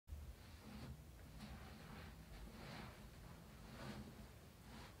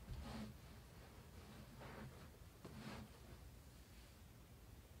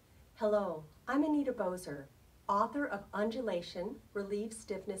Hello, I'm Anita Bozer, author of Undulation, Relieve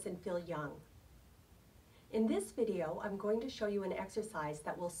Stiffness and Feel Young. In this video, I'm going to show you an exercise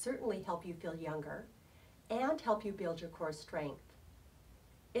that will certainly help you feel younger and help you build your core strength.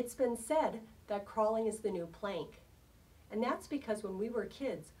 It's been said that crawling is the new plank, and that's because when we were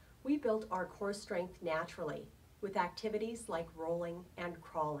kids, we built our core strength naturally with activities like rolling and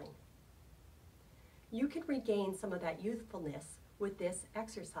crawling. You can regain some of that youthfulness with this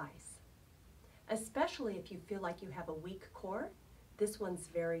exercise. Especially if you feel like you have a weak core, this one's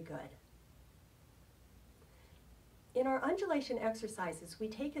very good. In our undulation exercises, we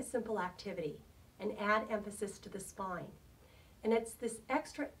take a simple activity and add emphasis to the spine. And it's this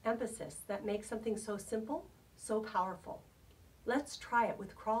extra emphasis that makes something so simple, so powerful. Let's try it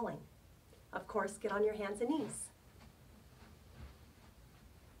with crawling. Of course, get on your hands and knees.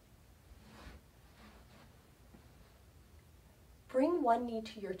 Bring one knee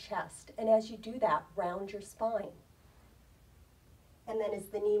to your chest, and as you do that, round your spine. And then as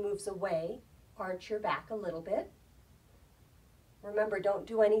the knee moves away, arch your back a little bit. Remember, don't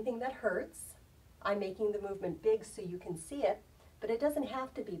do anything that hurts. I'm making the movement big so you can see it, but it doesn't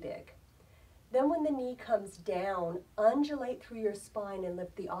have to be big. Then when the knee comes down, undulate through your spine and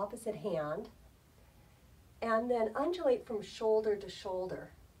lift the opposite hand, and then undulate from shoulder to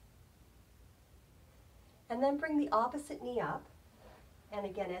shoulder. And then bring the opposite knee up. And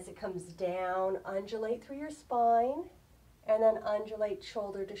again, as it comes down, undulate through your spine, and then undulate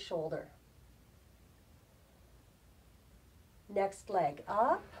shoulder to shoulder. Next leg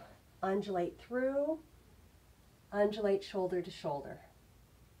up, undulate through, undulate shoulder to shoulder.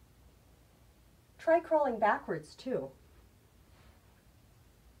 Try crawling backwards too.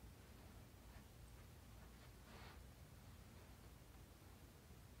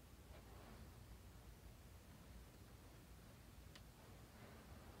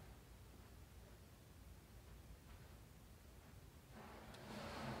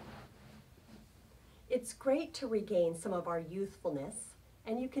 It's great to regain some of our youthfulness,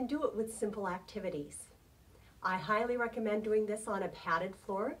 and you can do it with simple activities. I highly recommend doing this on a padded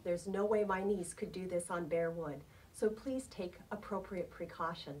floor. There's no way my knees could do this on bare wood, so please take appropriate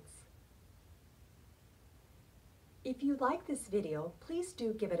precautions. If you like this video, please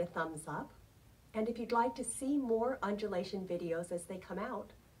do give it a thumbs up, and if you'd like to see more undulation videos as they come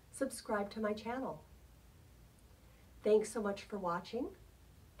out, subscribe to my channel. Thanks so much for watching,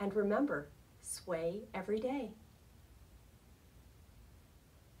 and remember, sway every day.